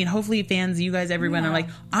 hopefully fans, you guys, everyone are like,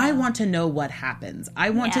 I want to know what happens. I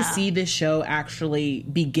want to see this show actually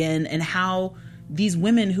begin and how these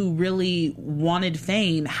women who really wanted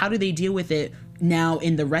fame, how do they deal with it now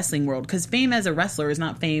in the wrestling world? Because fame as a wrestler is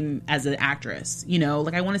not fame as an actress,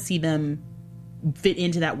 Like, I want to see them fit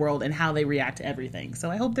into that world and how they react to everything. So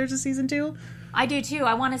I hope there's a season 2. I do too.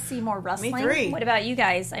 I want to see more wrestling. Me three. What about you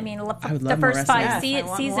guys? I mean, I would the love more first wrestling. 5 Yes, I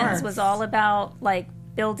want seasons more. was all about like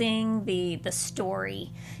building the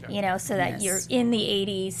story, so that you're in the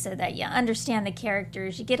 80s, so that you understand the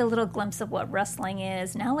characters, you get a little glimpse of what wrestling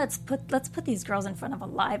is. Now let's put these girls in front of a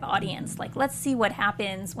live audience. Like, let's see what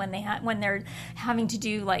happens when they're having to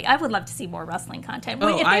do, like, I would love to see more wrestling content.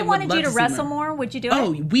 If I they would wanted love you to to see wrestle more. more, would you do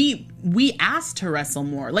Oh, it? we asked to wrestle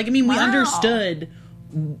more. Like, I mean, we Wow. understood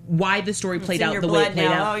why the story played in out your the way it blood played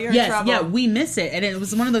now. out. Oh, you're in yes, trouble. yeah, we miss it. And it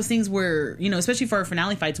was one of those things where, especially for our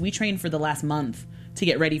finale fights, we trained for the last month to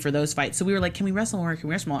get ready for those fights. So we were like, can we wrestle more? Can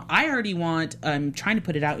we wrestle more? I already want, I'm trying to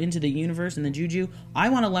put it out into the universe and the juju. I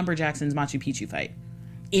want a Lumberjacksons Machu Picchu fight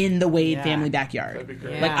in the Wade family backyard. That'd be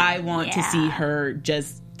great. Yeah. Like, I want to see her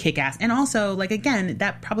just kick ass. And also, like, again,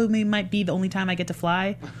 that probably might be the only time I get to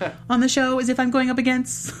fly on the show is if I'm going up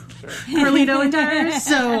against Carlito and Tires.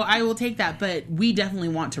 So I will take that. But we definitely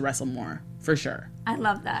want to wrestle more, for sure. I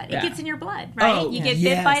love that. Yeah. It gets in your blood, right? Oh, You get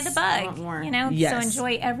bit by the yes. I bug, want more. Yes. So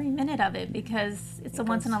enjoy every minute of it because it's a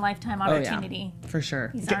once in a lifetime Oh, opportunity. yeah, for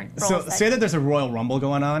sure. These aren't So roles say that there's a Royal Rumble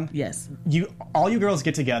going on. Yes. All you girls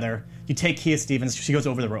get together. You take Kia Stevens. She goes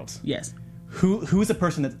over the ropes. Yes. Who's the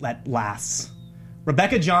person that lasts?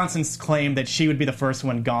 Rebecca Johnson's claimed that she would be the first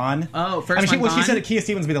one gone. Oh, first I mean, one she gone? said that Kia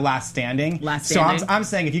Stevens would be the last standing. Last So standing. I'm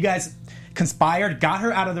saying if you guys conspired, got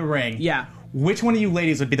her out of the ring. Yeah. Which one of you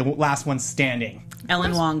ladies would be the last one standing?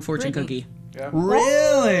 Ellen Wong, Fortune Brittany. Cookie. Yeah.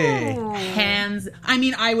 Really? Hands. I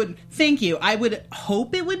mean, thank you. I would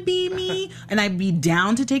hope it would be me, and I'd be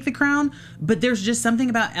down to take the crown, but there's just something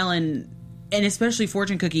about Ellen, and especially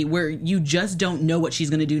Fortune Cookie, where you just don't know what she's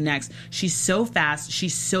going to do next. She's so fast,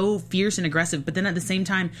 she's so fierce and aggressive, but then at the same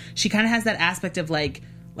time, she kind of has that aspect of like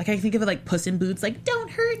I think of it like Puss in Boots, like, don't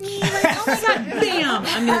hurt me, like, oh my god, bam!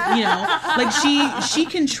 I'm gonna, like she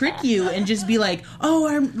can trick you and just be like, oh,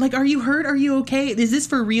 are you hurt? Are you okay? Is this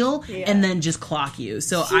for real? Yeah. And then just clock you.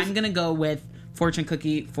 So I'm gonna go with Fortune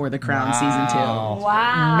Cookie for the crown season 2.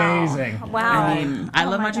 Wow. Amazing. Wow. I mean, I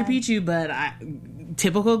love my Machu God. Picchu, but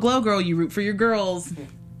typical glow girl, you root for your girls.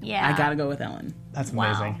 Yeah. I gotta go with Ellen. That's Wow.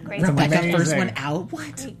 amazing. Great. That's Rebecca, amazing. first one out.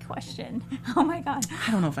 What? Great question. Oh my God.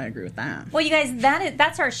 I don't know if I agree with that. Well, you guys,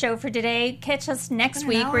 that's our show for today. Catch us next Been an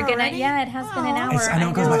week. hour We're gonna, already? yeah, it has been an hour. I know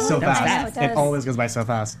it goes by so I know fast. it It does. always goes by so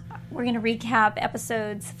fast. We're gonna recap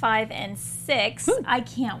episodes 5 and 6. I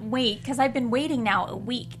can't wait because I've been waiting now a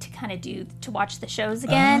week to watch the shows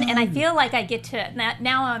again, and I feel like I get to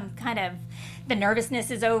now. I'm kind of. The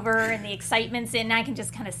nervousness is over and the excitement's in. I can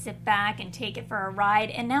just kind of sit back and take it for a ride.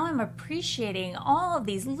 And now I'm appreciating all of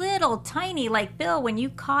these little tiny, like Bill, when you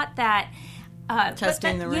caught that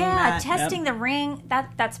Testing the ring yeah, mat. testing the ring.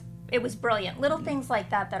 It was brilliant. Little things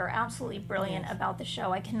like that are absolutely brilliant about the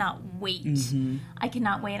show. I cannot wait. I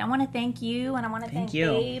cannot wait. I want to thank you, and I want to thank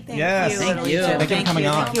you. Babe. Yes. Thank you. Thank you for Thank coming you.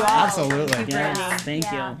 on. Thank you all. Absolutely. Thank you, Yes, Brittany. thank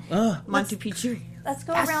Yeah. you. Ugh. Machu Picchu. Let's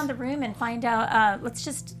go around the room and find out. Let's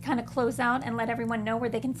just kind of close out and let everyone know where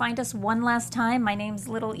they can find us one last time. My name's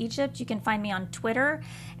Little Egypt. You can find me on Twitter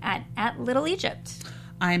at Little Egypt.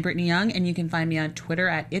 I'm Brittany Young, and you can find me on Twitter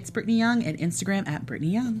at It's Brittany Young and Instagram at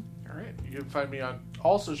Brittany Young. All right. You can find me on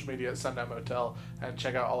all social media at Sundown Motel and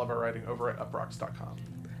check out all of our writing over at uprocks.com.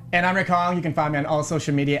 And I'm Rick Hong. You can find me on all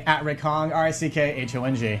social media at Rick Hong,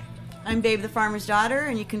 RICKHONG. I'm Babe the Farmer's Daughter,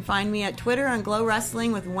 and you can find me at Twitter on Glow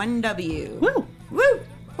Wrestling with 1W. Woo! Woo!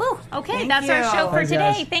 Woo. Okay, Thank that's our you. show for Thanks,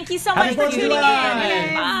 today. guys. Thank you so Happy much for 4th of tuning July.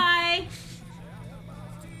 in. Bye.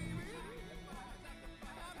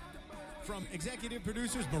 From executive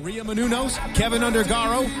producers Maria Menounos, Kevin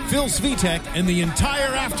Undergaro, Phil Svitek, and the entire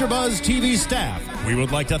AfterBuzz TV staff, we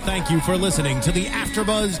would like to thank you for listening to the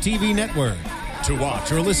AfterBuzz TV network. To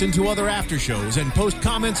watch or listen to other after shows and post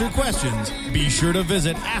comments or questions, be sure to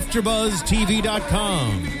visit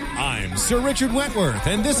AfterBuzzTV.com. I'm Sir Richard Wentworth,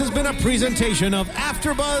 and this has been a presentation of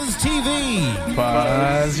AfterBuzz TV.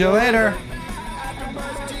 Buzz you later.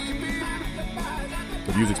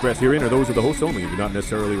 The views expressed herein are those of the hosts only and do not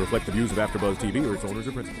necessarily reflect the views of AfterBuzz TV or its owners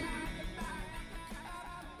or principals.